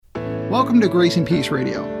Welcome to Grace and Peace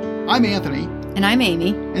Radio. I'm Anthony. And I'm Amy.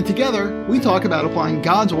 And together, we talk about applying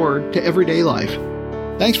God's Word to everyday life.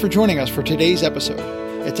 Thanks for joining us for today's episode.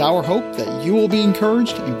 It's our hope that you will be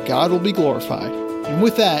encouraged and God will be glorified. And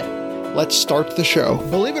with that, let's start the show.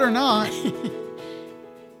 Believe it or not,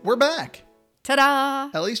 we're back. Ta-da!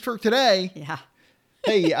 At least for today. Yeah.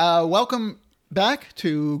 Hey, welcome back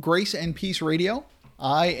to Grace and Peace Radio.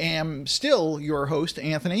 I am still your host,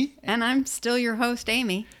 Anthony. And I'm still your host,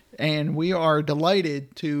 Amy. And we are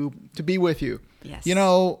delighted to be with you. Yes. You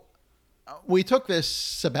know, we took this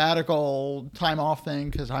sabbatical time off thing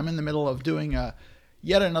because I'm in the middle of doing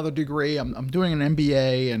yet another degree. I'm doing an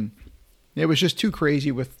MBA, and it was just too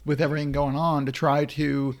crazy with everything going on to try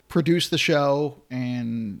to produce the show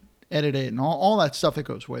and edit it and all that stuff that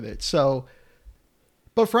goes with it. So,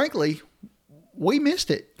 but frankly, we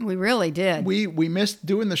missed it. We really did. We missed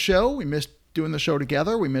doing the show. We missed doing the show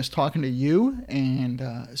together. We missed talking to you.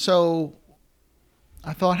 And so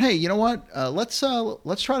I thought, hey, you know what? Let's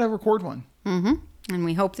try to record one. Mm-hmm. And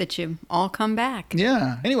we hope that you all come back.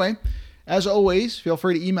 Yeah. Anyway, as always, feel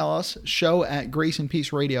free to email us,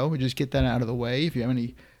 show@graceandpeaceradio. We just get that out of the way. If you have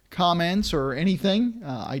any comments or anything,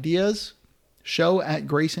 ideas,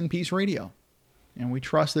 show@graceandpeaceradio. And we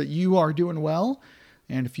trust that you are doing well.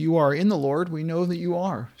 And if you are in the Lord, we know that you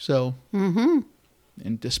are. So,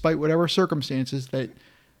 and despite whatever circumstances that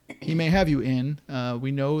He may have you in,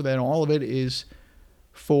 we know that all of it is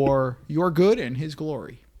for your good and His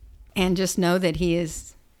glory. And just know that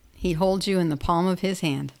He holds you in the palm of His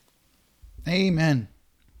hand. Amen.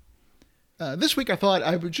 This week I thought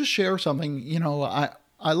I would just share something. You know,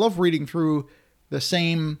 I love reading through the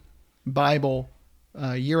same Bible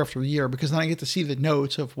year after year because then I get to see the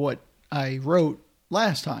notes of what I wrote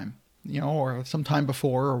last time, you know, or sometime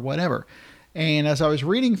before or whatever. And as I was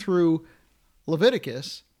reading through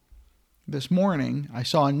Leviticus this morning, I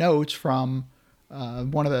saw notes from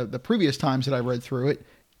one of the previous times that I read through it.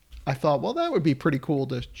 I thought, well, that would be pretty cool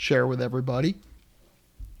to share with everybody.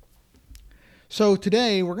 So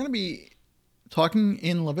today we're going to be talking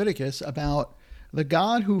in Leviticus about the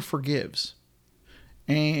God who forgives.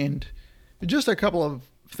 And just a couple of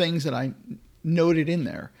things that I noted in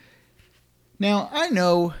there. Now, I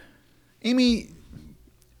know, Amy,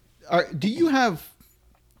 do you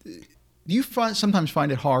sometimes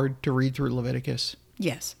find it hard to read through Leviticus?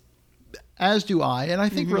 Yes. As do I, and I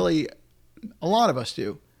think really a lot of us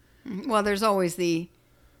do. Well, there's always the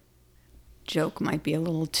joke might be a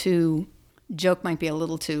little too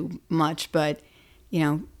much, but, you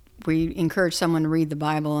know, we encourage someone to read the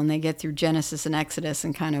Bible and they get through Genesis and Exodus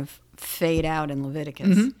and kind of fade out in Leviticus.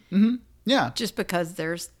 Mm-hmm. Mm-hmm. Yeah. Just because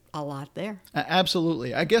there's a lot there.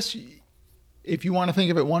 Absolutely. I guess if you want to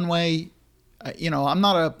think of it one way, you know, I'm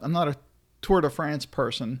not a Tour de France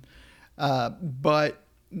person, but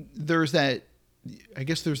there's that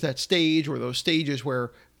stage or those stages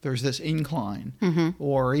where there's this incline,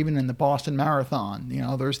 or even in the Boston Marathon, you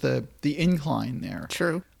know, there's the incline there.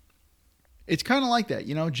 True. It's kind of like that,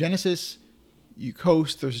 you know, Genesis, you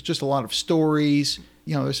coast, there's just a lot of stories,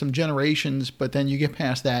 you know, there's some generations, but then you get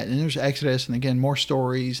past that and there's Exodus and again, more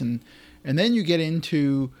stories. And then you get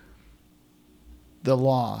into the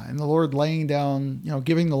law and the Lord laying down, you know,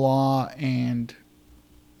 giving the law and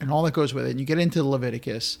all that goes with it. And you get into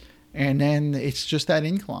Leviticus and then it's just that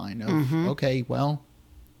incline of, okay, well,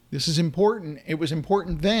 this is important. It was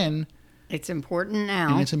important then. It's important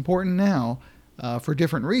now. And it's important now for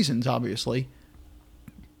different reasons, obviously.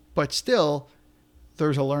 But still,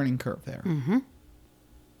 there's a learning curve there. Mm-hmm.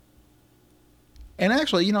 And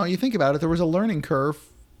actually, you know, you think about it, there was a learning curve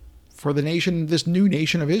for the nation, this new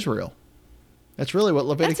nation of Israel. That's really what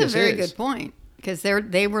Leviticus is. That's a very good point, because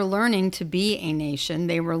they were learning to be a nation.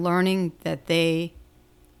 They were learning that they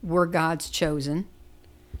were God's chosen.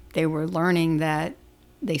 They were learning that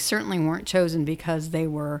they certainly weren't chosen because they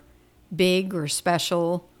were big or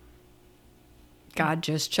special. God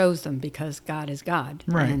just chose them because God is God,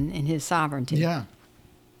 right, and in His sovereignty. Yeah.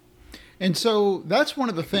 And so that's one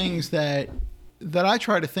of the things that I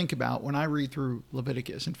try to think about when I read through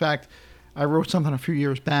Leviticus. In fact, I wrote something a few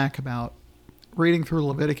years back about reading through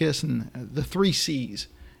Leviticus and the 3 C's.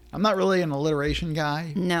 I'm not really an alliteration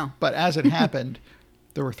guy. No. But as it happened,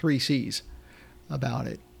 there were 3 C's about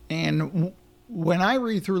it. And when I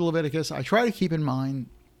read through Leviticus, I try to keep in mind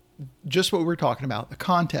just what we're talking about, the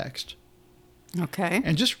context. Okay.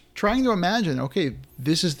 And just trying to imagine, okay,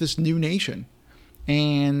 this is this new nation.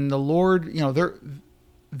 And the Lord, you know,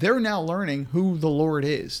 they're now learning who the Lord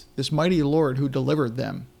is, this mighty Lord who delivered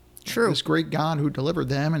them. True. This great God who delivered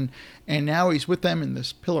them. And now He's with them in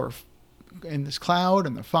this pillar, in this cloud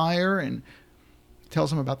and the fire. And tells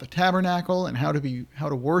them about the tabernacle and how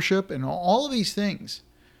to worship and all of these things.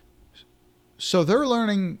 So they're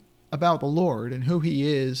learning about the Lord and who he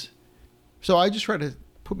is. So I just try to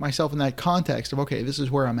put myself in that context of, okay, this is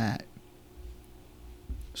where I'm at.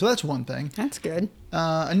 So that's one thing. That's good.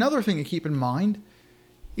 Another thing to keep in mind,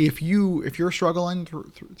 if you're struggling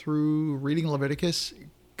through reading Leviticus,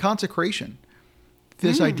 consecration.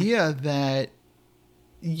 This idea that,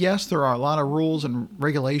 yes, there are a lot of rules and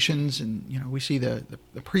regulations, and we see the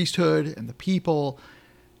priesthood and the people.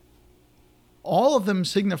 All of them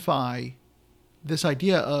signify this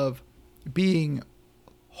idea of being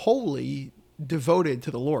wholly devoted to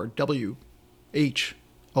the Lord.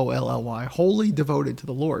 WHOLLY, wholly devoted to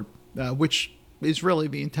the Lord, which is really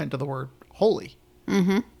the intent of the word holy,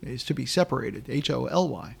 is to be separated,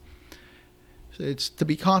 HOLY. So it's to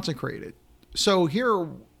be consecrated. So here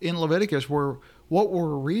in Leviticus, what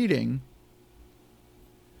we're reading,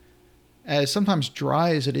 as sometimes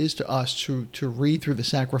dry as it is to us to read through the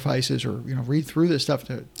sacrifices or read through this stuff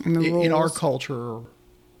in our culture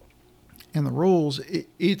and the rules, it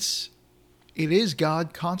is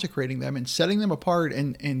God consecrating them and setting them apart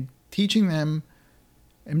and teaching them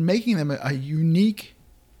and making them a unique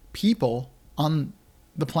people on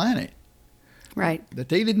the planet. Right. That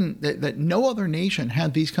they didn't, that no other nation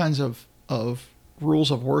had these kinds of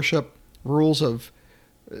rules of worship, rules of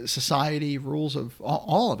society, rules of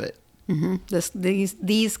all of it.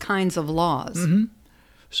 These kinds of laws.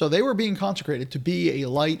 So they were being consecrated to be a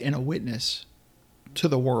light and a witness to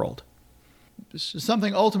the world. This is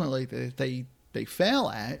something ultimately that they fail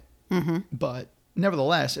at, but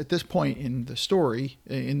nevertheless, at this point in the story,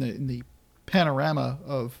 in the panorama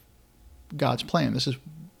of God's plan, this is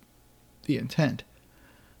the intent.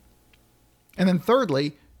 And then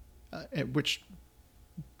thirdly, which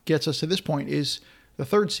gets us to this point, is the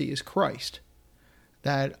third C is Christ.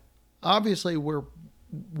 That obviously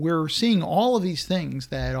we're seeing all of these things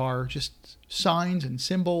that are just signs and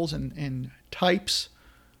symbols and types,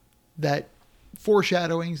 that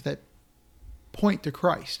foreshadowings that point to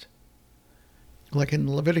Christ. Like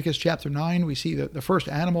in Leviticus chapter 9, we see the first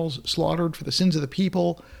animals slaughtered for the sins of the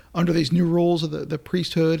people under these new rules of the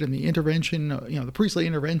priesthood and the intervention, the priestly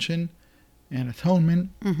intervention and atonement,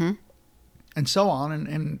 and so on.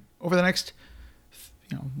 And over the next,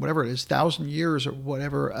 whatever it is, 1,000 years or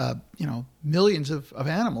whatever, millions of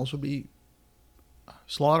animals would be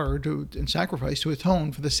slaughtered and sacrificed to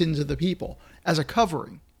atone for the sins of the people as a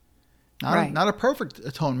covering. Not a perfect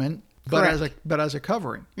atonement, but as a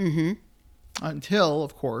covering. Until,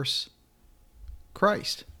 of course,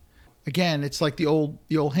 Christ. Again, it's like the old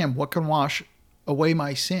hymn, what can wash away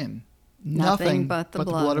my sin? Nothing but the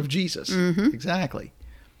blood of Jesus. Exactly.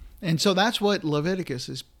 And so that's what Leviticus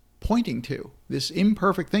is pointing to, this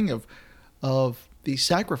imperfect thing of these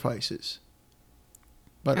sacrifices.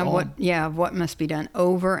 But of what must be done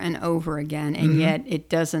over and over again, and yet it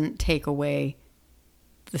doesn't take away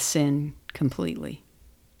the sin completely.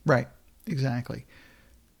 Right, exactly.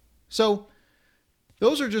 So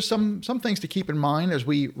those are just some things to keep in mind as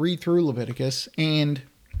we read through Leviticus. And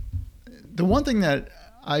the one thing that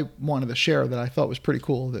I wanted to share that I thought was pretty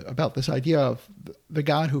cool about this idea of the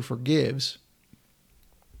God who forgives,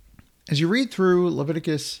 as you read through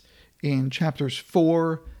Leviticus in chapters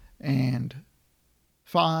 4 and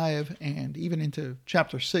 5 and even into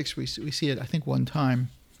chapter 6, we see it, I think, one time.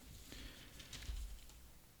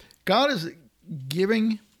 God is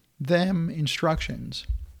giving them instructions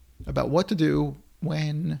about what to do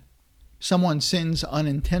when someone sins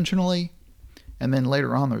unintentionally, and then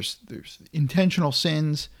later on there's intentional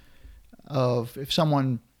sins of if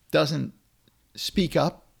someone doesn't speak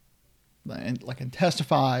up and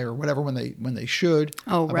testify or whatever when they should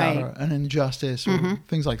about an injustice or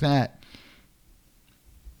things like that.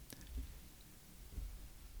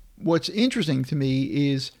 What's interesting to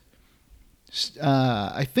me is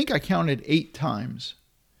I think I counted 8 times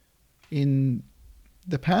in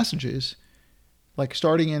the passages, like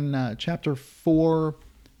starting in chapter 4,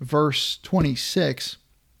 verse 26.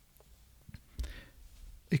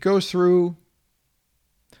 It goes through,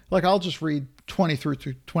 I'll just read 20 through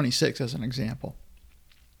to 26 as an example.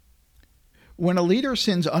 When a leader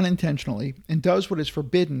sins unintentionally and does what is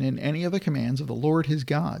forbidden in any of the commands of the Lord his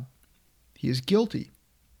God, he is guilty.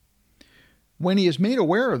 When he is made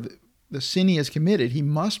aware of the sin he has committed, he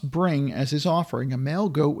must bring as his offering a male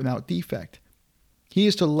goat without defect. He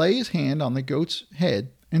is to lay his hand on the goat's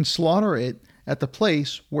head and slaughter it at the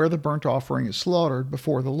place where the burnt offering is slaughtered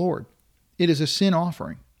before the Lord. It is a sin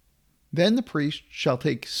offering. Then the priest shall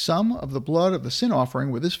take some of the blood of the sin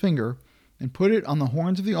offering with his finger and put it on the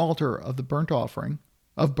horns of the altar of the altar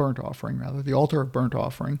of burnt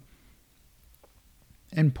offering.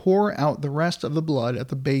 and pour out the rest of the blood at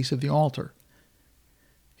the base of the altar.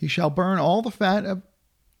 He shall burn all the fat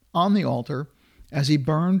on the altar as he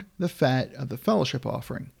burned the fat of the fellowship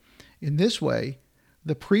offering. In this way,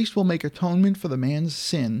 the priest will make atonement for the man's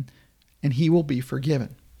sin, and he will be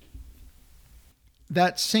forgiven.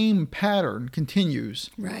 That same pattern continues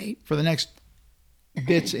Right. for the next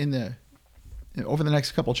bits over the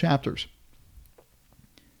next couple chapters.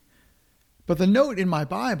 But the note in my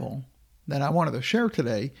Bible that I wanted to share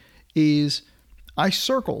today is I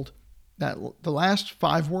circled the last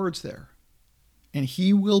 5 words there, and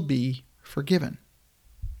he will be forgiven.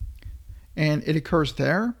 And it occurs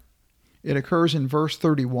there. It occurs in verse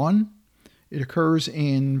 31. It occurs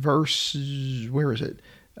in verse,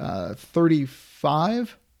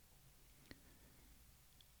 35.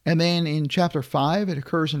 And then in chapter 5, it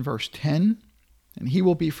occurs in verse 10, and he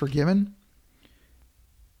will be forgiven.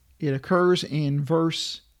 It occurs in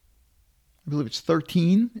verse, I believe it's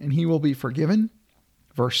 13, and he will be forgiven.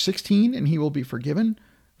 Verse 16, and he will be forgiven.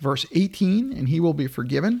 Verse 18, and he will be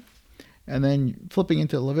forgiven. And then flipping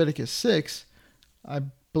into Leviticus 6, I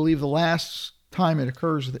believe the last time it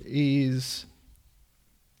occurs is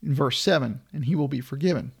in verse 7, and he will be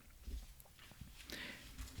forgiven.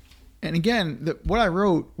 And again, what I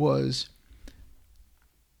wrote was,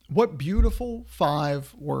 what beautiful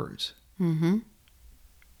 5 words. Mm-hmm.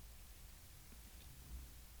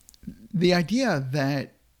 The idea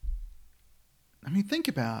that, think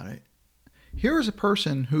about it. Here is a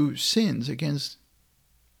person who sins against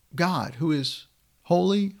God, who is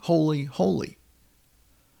holy, holy, holy.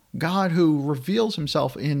 God who reveals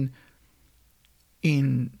himself in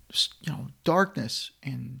darkness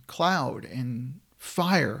and cloud and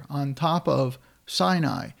fire on top of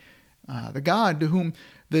Sinai. The God to whom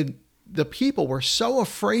the people were so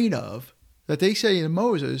afraid of that they say to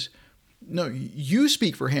Moses, "No, you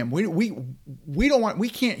speak for him. We don't want. We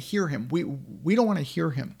can't hear him. We don't want to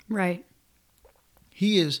hear him." Right.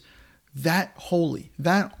 He is that holy,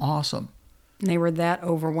 that awesome. And they were that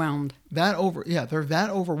overwhelmed. They're that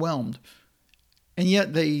overwhelmed, and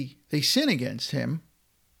yet they sin against him.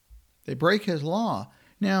 They break his law.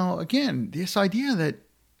 Now, again, this idea that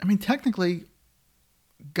technically,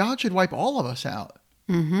 God should wipe all of us out,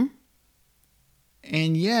 Mm-hmm.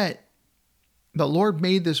 and yet the Lord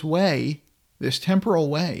made this way, this temporal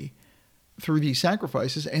way, through these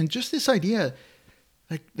sacrifices, and just this idea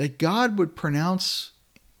that God would pronounce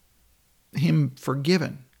him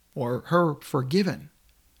forgiven or her forgiven.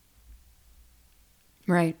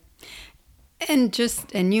 Right. And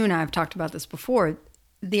you and I have talked about this before.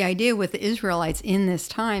 The idea with the Israelites in this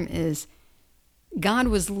time is God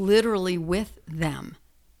was literally with them.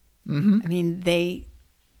 Mm-hmm. They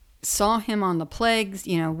saw him on the plagues,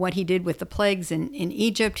 what he did with the plagues in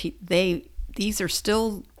Egypt. These are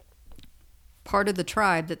still part of the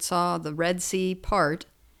tribe that saw the Red Sea part.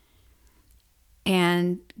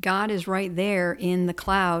 And God is right there in the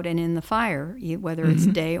cloud and in the fire, whether it's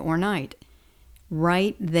Mm-hmm. day or night,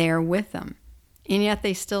 right there with them. And yet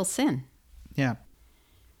they still sin. Yeah.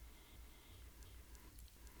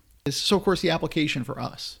 So, of course, the application for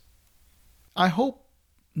us. I hope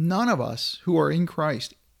none of us who are in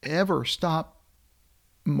Christ ever stop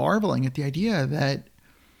marveling at the idea that,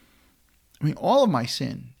 all of my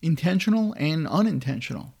sin, intentional and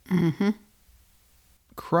unintentional, Mm-hmm.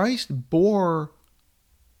 Christ bore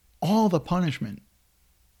all the punishment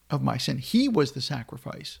of my sin. He was the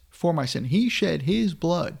sacrifice for my sin. He shed his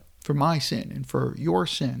blood for my sin and for your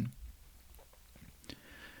sin.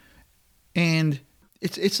 And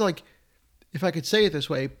it's like, if I could say it this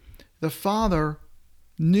way, the Father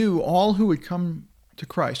knew all who would come to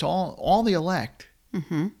Christ, all the elect.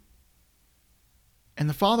 Mm-hmm. And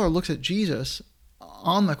the Father looks at Jesus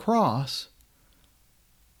on the cross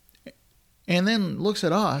and then looks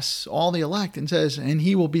at us, all the elect, and says, and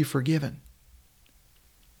he will be forgiven.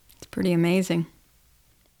 It's pretty amazing.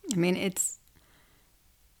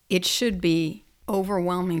 It should be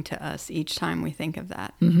overwhelming to us each time we think of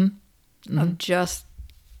that, Mm-hmm. Mm-hmm. of just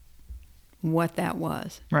what that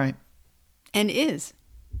was. Right. And is.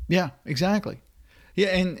 Yeah, exactly. Yeah,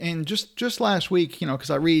 and just last week, because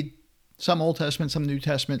I read some Old Testament, some New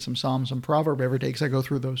Testament, some Psalms, some Proverb every day, because I go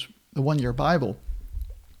through the 1-year Bible.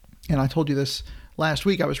 And I told you this last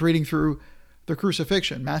week. I was reading through the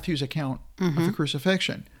crucifixion, Matthew's account Mm-hmm. of the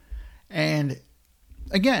crucifixion. And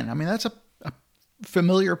again, that's a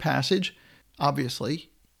familiar passage,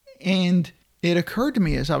 obviously. And it occurred to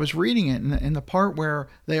me as I was reading it in the part where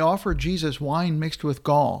they offered Jesus wine mixed with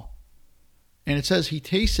gall. And it says he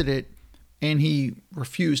tasted it and he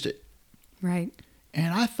refused it. Right.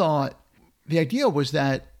 And I thought the idea was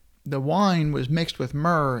that the wine was mixed with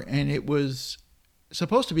myrrh and it was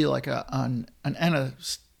supposed to be like an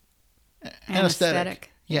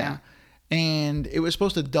anesthetic. Yeah. And it was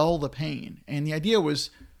supposed to dull the pain. And the idea was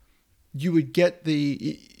you would get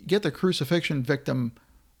the crucifixion victim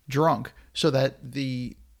drunk so that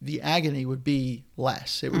the agony would be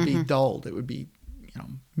less. It would be dulled. It would be,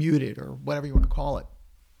 muted, or whatever you want to call it.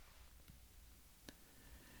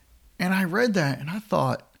 And I read that and I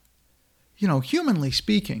thought, humanly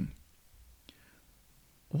speaking,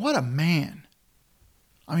 what a man.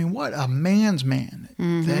 I mean, what a man's man.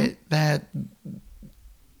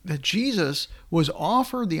 That Jesus was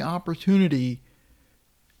offered the opportunity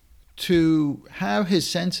to have his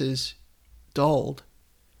senses dulled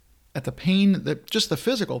at the pain, just the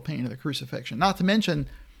physical pain of the crucifixion, not to mention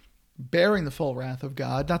bearing the full wrath of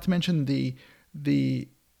God, not to mention the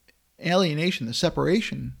alienation, the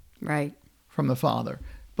separation right from the Father,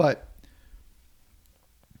 but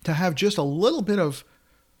to have just a little bit of,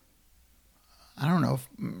 I don't know,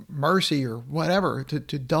 mercy or whatever to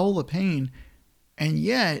dull the pain. And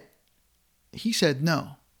yet he said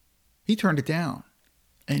no. He turned it down.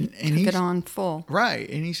 And took it on full. Right.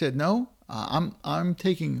 And he said, no, I'm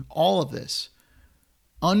taking all of this,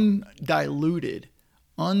 undiluted,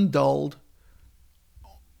 undulled,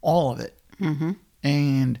 all of it.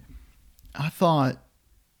 And I thought,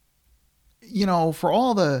 for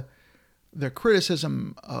all the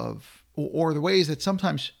criticism of, or the ways that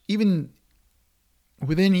sometimes even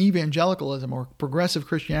within evangelicalism or progressive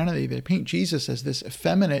Christianity, they paint Jesus as this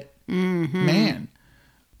effeminate man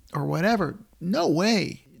or whatever. No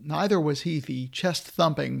way. Neither was he the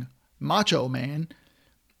chest-thumping macho man.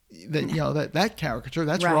 That caricature,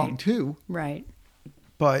 that's right. wrong too. Right.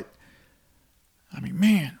 But I mean,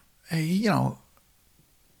 man,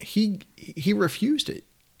 he refused it,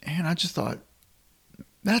 and I just thought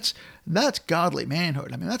that's godly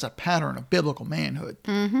manhood. I mean, that's a pattern of biblical manhood,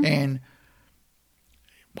 and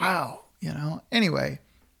wow, Anyway,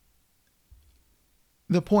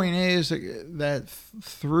 the point is that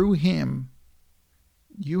through him,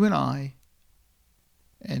 you and I,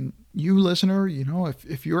 and you listener,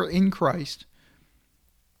 if you're in Christ,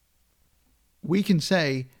 we can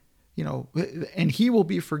say, and he will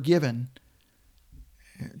be forgiven.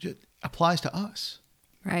 It just applies to us.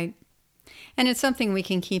 Right. And it's something we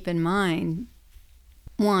can keep in mind.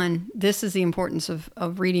 One, this is the importance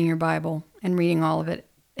of reading your Bible and reading all of it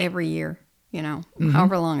every year,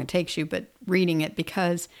 however long it takes you, but reading it,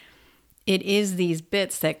 because it is these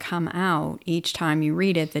bits that come out each time you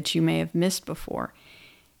read it that you may have missed before.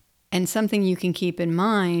 And something you can keep in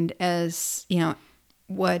mind as,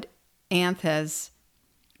 what Anth has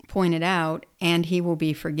pointed out, and he will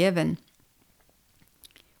be forgiven.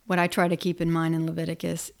 What I try to keep in mind in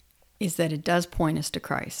Leviticus is that it does point us to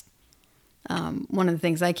Christ. One of the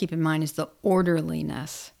things I keep in mind is the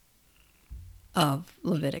orderliness of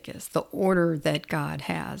Leviticus, the order that God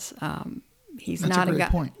has. He's not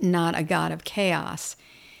a God of chaos.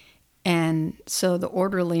 And so the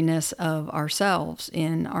orderliness of ourselves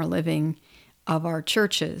in our living, of our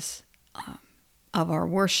churches, of our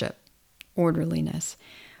worship, orderliness.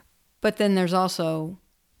 But then there's also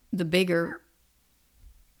the bigger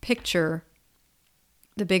picture,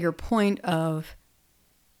 the bigger point of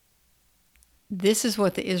this is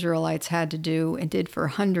what the Israelites had to do and did for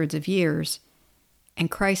hundreds of years, and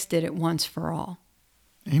Christ did it once for all.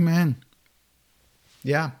 Amen.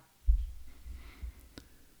 Yeah.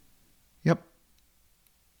 Yep.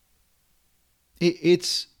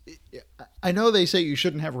 I know they say you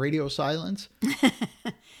shouldn't have radio silence,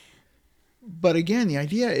 but again, the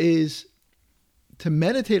idea is to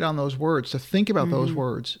meditate on those words, to think about those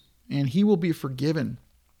words, and he will be forgiven.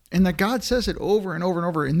 And that God says it over and over and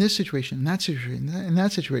over in this situation, in that situation, in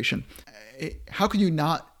that situation. How could you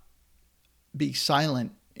not be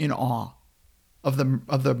silent in awe of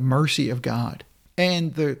the mercy of God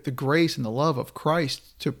and the grace and the love of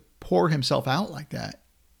Christ to pour himself out like that?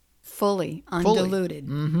 Fully, undiluted.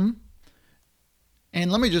 Mm-hmm.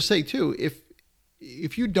 And let me just say too,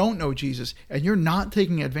 if you don't know Jesus and you're not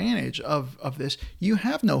taking advantage of this, you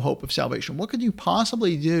have no hope of salvation. What could you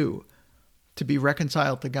possibly do to be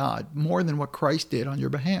reconciled to God more than what Christ did on your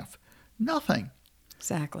behalf? Nothing.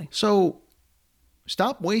 Exactly. So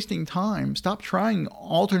stop wasting time. Stop trying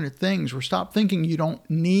alternate things, or stop thinking you don't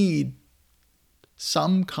need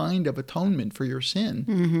some kind of atonement for your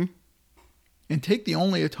sin. And take the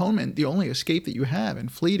only atonement, the only escape that you have,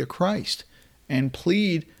 and flee to Christ and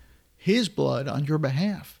plead his blood on your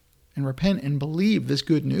behalf, and repent and believe this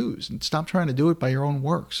good news, and stop trying to do it by your own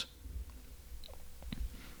works.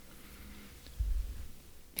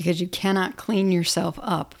 Because you cannot clean yourself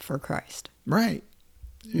up for Christ. Right.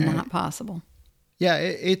 Not possible. Yeah,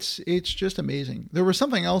 it's just amazing. There was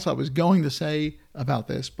something else I was going to say about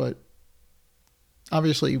this, but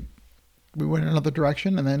obviously we went another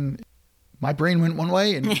direction, and then my brain went one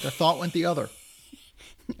way and the thought went the other,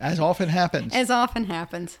 as often happens. As often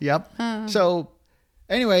happens. Yep. So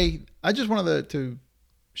anyway, I just wanted to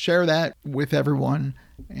share that with everyone.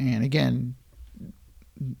 And again,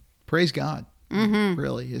 praise God,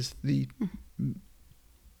 really is the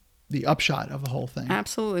upshot of the whole thing.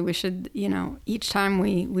 Absolutely. We should, each time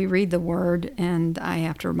we read the word, and I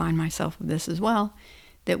have to remind myself of this as well,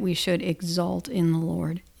 that we should exalt in the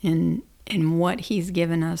Lord, in what he's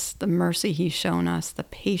given us, the mercy he's shown us, the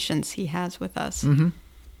patience he has with us.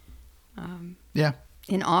 Yeah.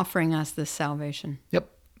 In offering us this salvation. Yep,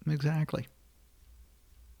 exactly.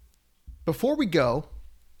 Before we go,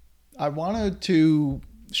 I wanted to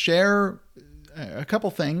share a couple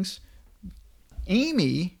things.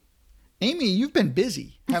 Amy, you've been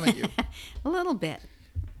busy, haven't you? A little bit.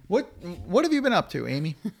 What have you been up to,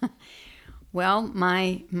 Amy? Well,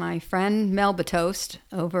 my friend Melba Toast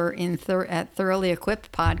over at Thoroughly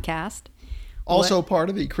Equipped podcast. Also part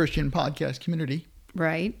of the Christian podcast community.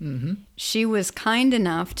 Right. Mm-hmm. She was kind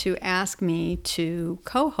enough to ask me to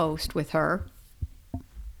co-host with her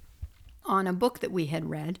on a book that we had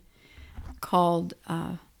read called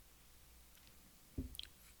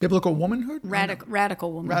Biblical Womanhood? Radical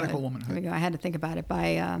Womanhood. Radical Womanhood. There we go. I had to think about it,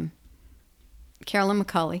 by Carolyn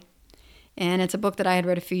McCulley. And it's a book that I had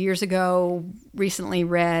read a few years ago, recently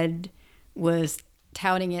read, was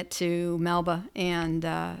touting it to Melba, and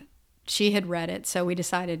she had read it. So we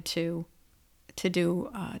decided to do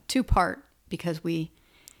a two-part, because we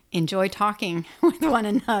enjoy talking with one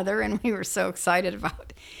another, and we were so excited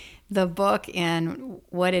about the book and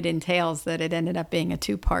what it entails that it ended up being a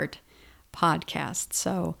two-part podcast.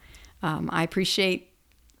 So I appreciate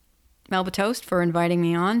Melba Toast for inviting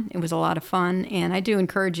me on. It was a lot of fun, and I do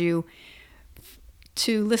encourage you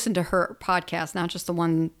to listen to her podcast, not just the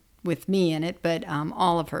one with me in it, but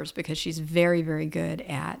all of hers, because she's very, very good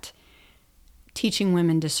at teaching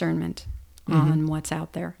women discernment on what's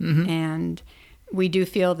out there. And we do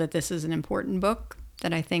feel that this is an important book,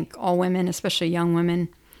 that I think all women, especially young women,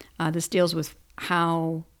 this deals with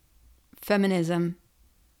how feminism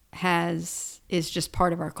is just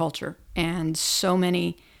part of our culture. And so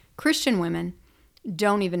many Christian women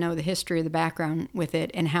don't even know the history or the background with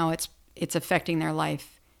it, and how it's affecting their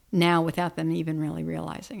life now without them even really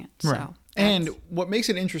realizing it. Right. So, and what makes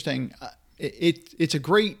it interesting, it's a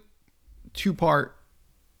great two-part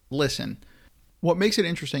listen. What makes it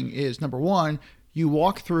interesting is, number one, you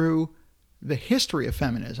walk through the history of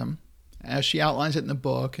feminism as she outlines it in the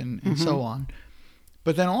book and so on.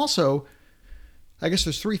 But then also, I guess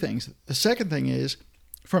there's three things. The second thing is,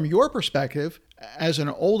 from your perspective as an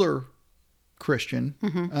older Christian,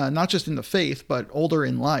 not just in the faith, but older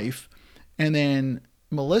in life, and then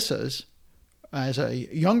Melissa's as a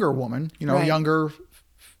younger woman, Right. younger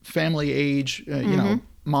family age,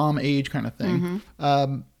 mom age kind of thing.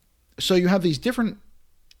 So you have these different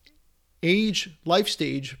life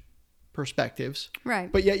stage perspectives,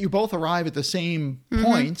 Right. but yet you both arrive at the same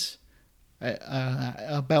points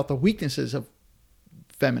about the weaknesses of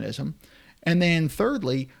feminism. And then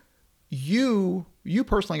thirdly, you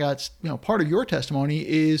personally got, part of your testimony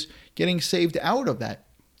is getting saved out of that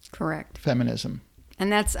Correct. feminism.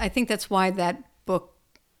 And I think that's why that book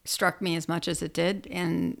struck me as much as it did,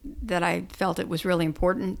 and that I felt it was really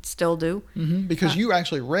important, still do. Because you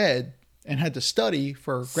actually read and had to study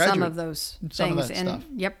for graduate. Some of those some of things. that And stuff.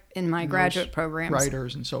 yep, in my graduate programs.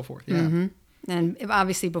 Writers and so forth. Yeah. And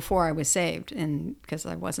obviously before I was saved, and because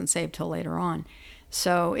I wasn't saved till later on.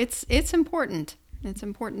 So it's important. It's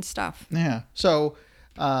important stuff. Yeah. So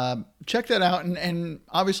check that out. And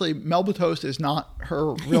obviously Melba Toast is not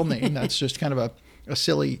her real name. That's just kind of a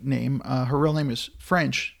silly name. Her real name is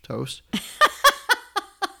French Toast.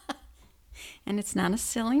 And it's not a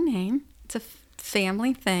silly name. It's a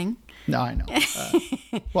family thing. No, I know.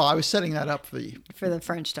 Well, I was setting that up for the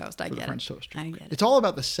French toast. I get it. French toast. I get it. It's all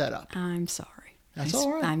about the setup. I'm sorry. That's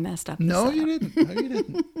all right. I messed up. the No, setup. you didn't. No, you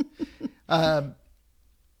didn't.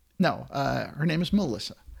 No, her name is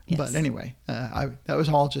Melissa. Yes. But anyway, that was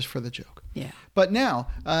all just for the joke. Yeah. But now,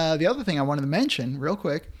 the other thing I wanted to mention real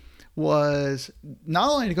quick was not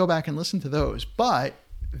only to go back and listen to those, but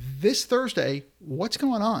this Thursday, what's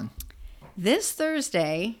going on? This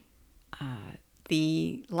Thursday,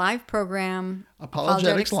 the live program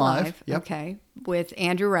Apologetics Live, yep. okay, with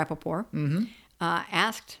Andrew Rappaport,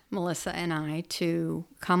 asked Melissa and I to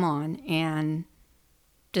come on and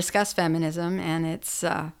discuss feminism and its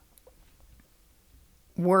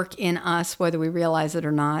work in us, whether we realize it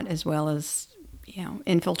or not, as well as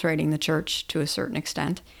infiltrating the church to a certain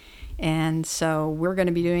extent. And so we're going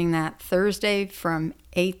to be doing that Thursday from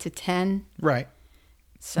 8 to 10. Right.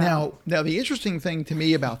 So Now the interesting thing to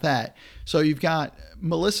me about that, so you've got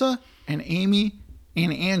Melissa and Amy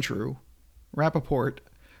and Andrew Rappaport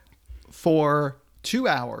for 2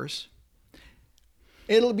 hours.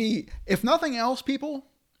 It'll be, if nothing else, people,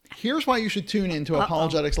 here's why you should tune into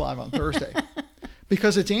Apologetics Live on Thursday.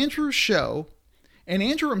 Because it's Andrew's show, and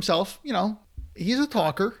Andrew himself, he's a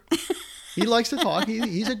talker. He likes to talk.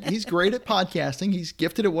 He's great at podcasting. He's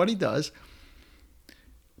gifted at what he does.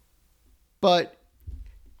 But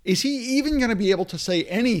is he even going to be able to say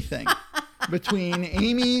anything between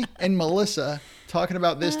Amy and Melissa talking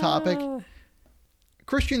about this topic?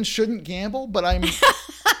 Christians shouldn't gamble, but I'm...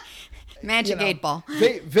 Magic 8 Ball.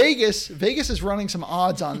 Vegas is running some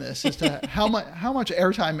odds on this as to how much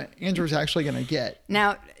airtime Andrew's actually going to get.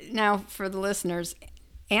 Now, for the listeners,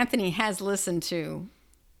 Anthony has listened to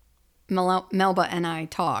Melba and I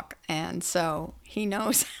talk, and so he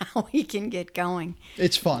knows how he can get going.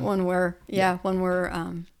 It's fun when we're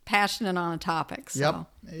passionate on a topic. So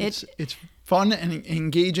it's fun and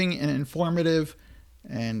engaging and informative.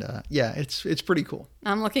 And it's pretty cool.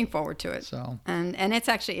 I'm looking forward to it. So and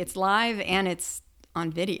it's live and it's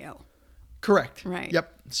on video. Correct. Right.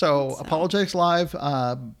 Yep. So Apologetics Live.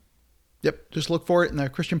 Just look for it in the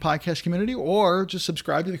Christian podcast community, or just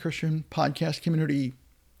subscribe to the Christian podcast community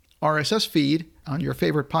RSS feed on your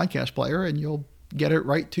favorite podcast player, and you'll get it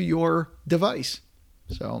right to your device.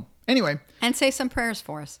 So anyway, and say some prayers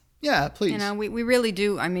for us. Yeah, please. We really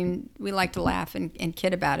do. I mean, we like to laugh and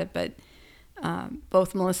kid about it, but.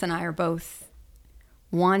 Both Melissa and I are both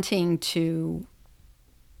wanting to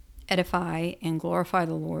edify and glorify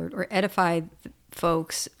the Lord, or edify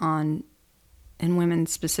folks and women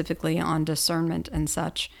specifically on discernment and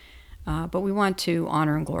such. But we want to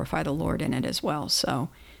honor and glorify the Lord in it as well. So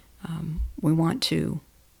we want to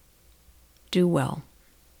do well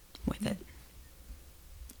with it.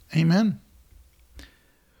 Amen.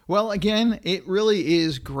 Well, again, it really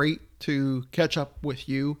is great to catch up with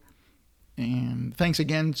you. And thanks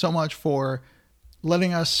again so much for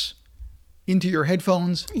letting us into your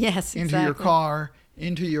headphones, yes, into your car,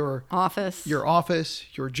 into your office,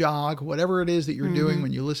 your jog, whatever it is that you're doing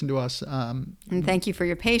when you listen to us. And thank you for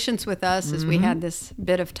your patience with us as we had this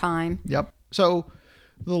bit of time. Yep. So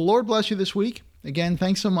the Lord bless you this week. Again,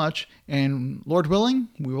 thanks so much. And Lord willing,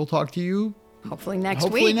 we will talk to you hopefully next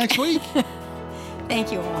week.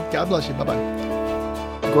 Thank you all. God bless you. Bye-bye.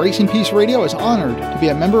 Grace and Peace Radio is honored to be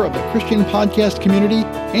a member of the Christian podcast community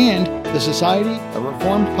and the Society of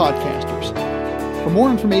Reformed Podcasters. For more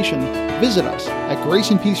information, visit us at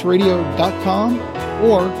graceandpeaceradio.com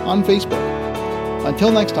or on Facebook.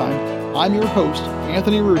 Until next time, I'm your host,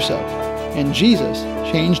 Anthony Russo, and Jesus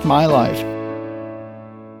changed my life.